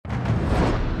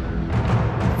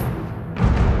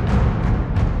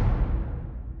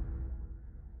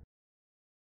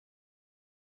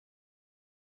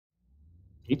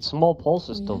Each small pulse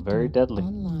is still very deadly.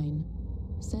 Online.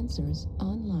 Sensors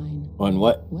online. On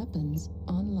what? Weapons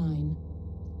online.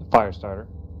 The fire starter.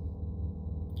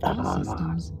 All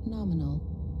systems nominal.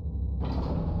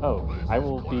 Oh, I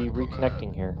will be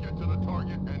reconnecting here. Get to the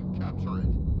target and capture it.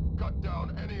 Cut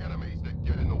down any enemies that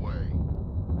get in the way.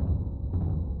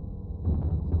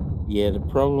 Yeah, the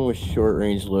problem with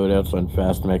short-range loadouts on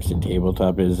fast mechs and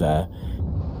tabletop is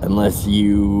unless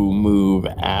you move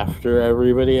after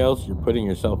everybody else, you're putting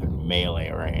yourself in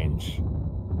melee range.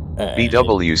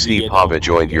 BWC Pava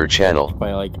joined your channel.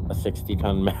 By like a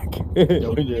 60-ton mech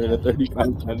when you're in a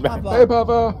 35-ton mech. Hey,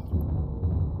 Papa!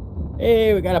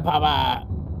 Hey, we got a Papa!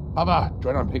 Papa,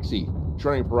 join on Pixie.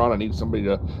 Joining Piranha needs somebody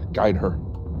to guide her.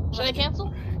 Should I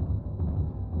cancel?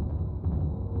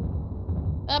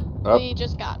 Up. We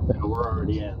just got. Yeah, we're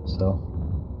already in, so.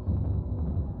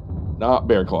 Not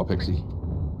Bear Claw, Pixie.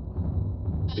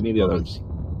 Any of the others.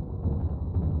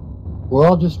 We're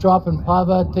all just dropping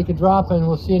Pava, take a drop, and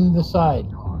we'll see you on the side.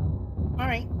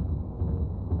 Alright.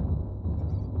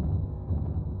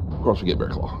 Of course, we get Bear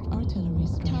Claw. Artillery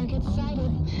strike. Target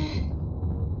sighted.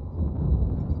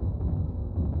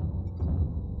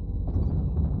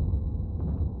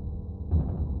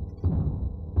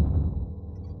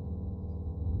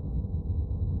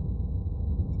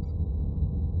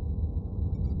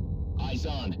 Eyes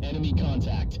on. Enemy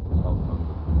contact.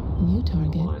 New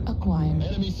target acquired.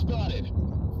 Enemy spotted.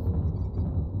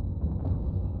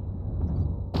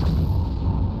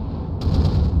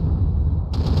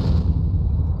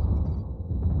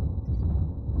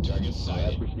 Target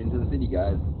sighted. Pushing into the city,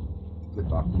 guys. Good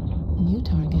fuck. New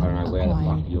target I don't know where the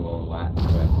acquired. fuck you all at, but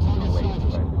I'm waiting for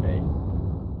it to be.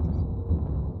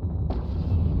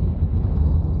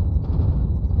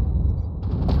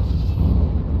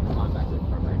 I'm back to the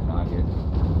primary target.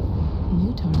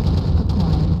 New target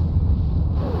acquired.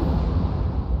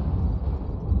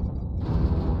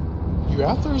 You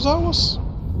out there, Zoas?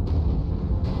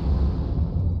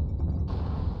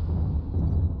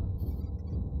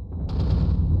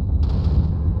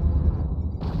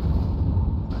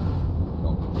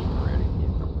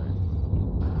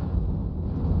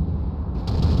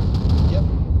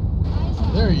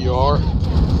 There you are.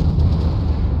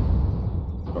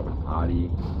 Party.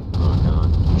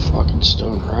 Fucking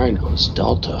Stone Rhinos,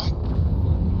 Delta.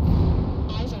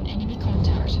 Eyes on enemy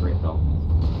contact.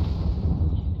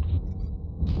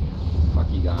 Fuck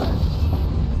you guys.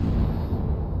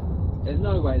 There's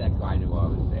no way that guy knew I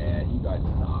was there. You guys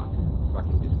suck.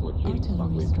 Fucking Discord cheating. Fuck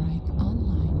Artillery with. strike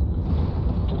online.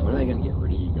 When are they gonna get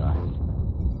rid of you guys?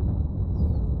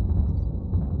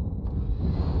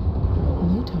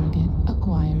 New target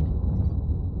acquired.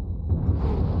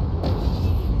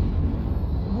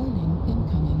 Warning,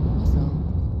 incoming missile.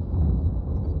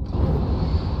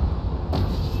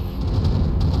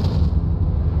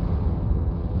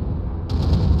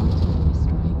 Artillery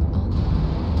strike online.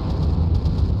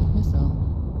 Missile.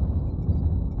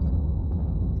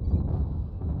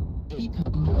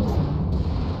 Incoming missile.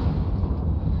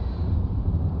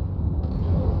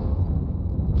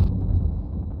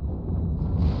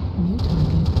 New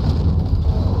target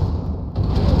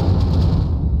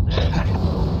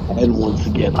And once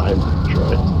again, I'm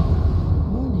Detroit.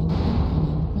 Warning,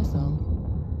 incoming missile.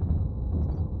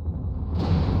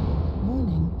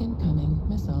 Warning, incoming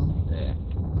missile. Yeah.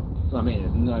 So I mean,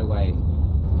 there's no way.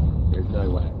 There's no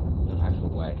way. No actual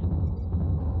way.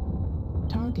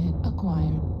 Target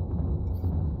acquired.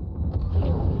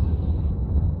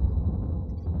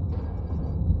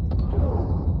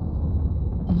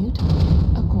 New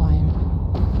target acquired.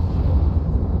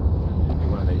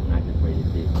 One of these matches where you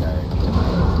see it go.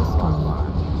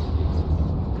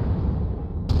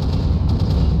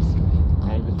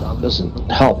 Doesn't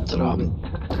help that I'm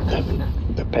having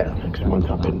the panic when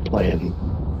I've been playing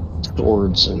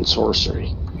swords and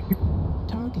sorcery.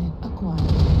 Target acquired.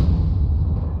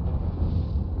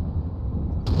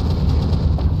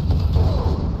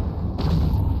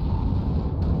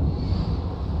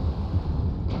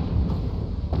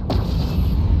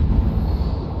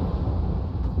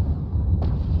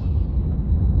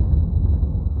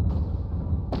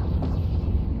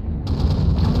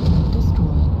 Target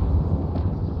destroyed.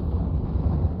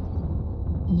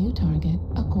 New target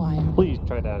acquired. Please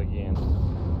try that again.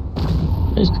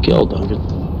 Nice kill, Duncan.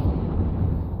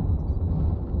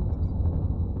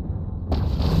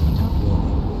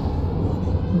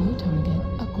 New target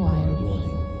acquired.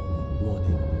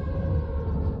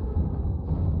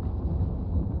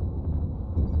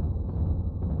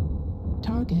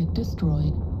 Target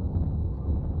destroyed.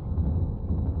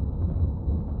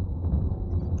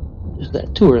 Is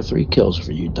that 2 or 3 kills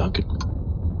for you, Duncan?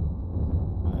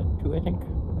 2, I think.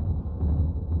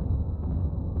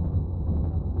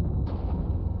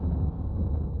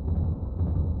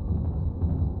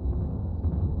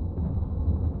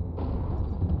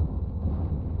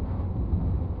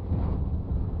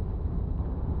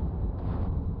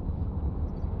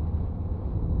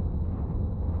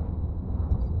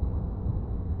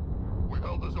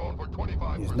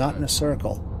 He's not in a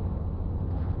circle.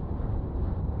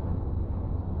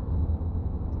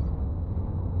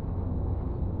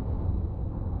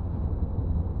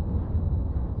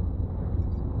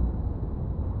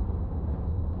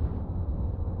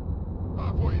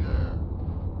 Halfway there.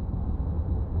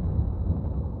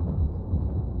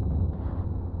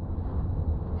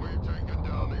 We've taken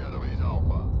down the enemy's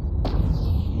Alpha.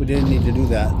 We didn't need to do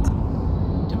that.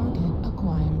 Target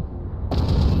acquired.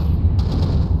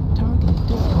 Target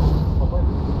destroyed.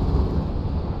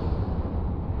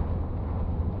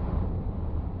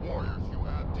 Warriors, you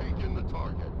have taken the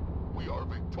target. We are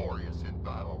victorious in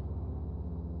battle.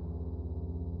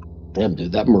 Damn,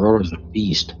 dude, that Marauder's a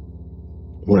beast.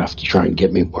 I'm gonna have to try and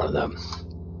get me one of them.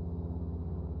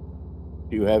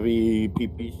 2 heavy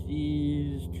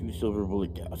PPCs, 2 silver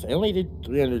bullet gas. I only did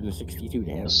 362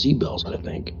 damage. Seabells, I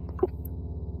think.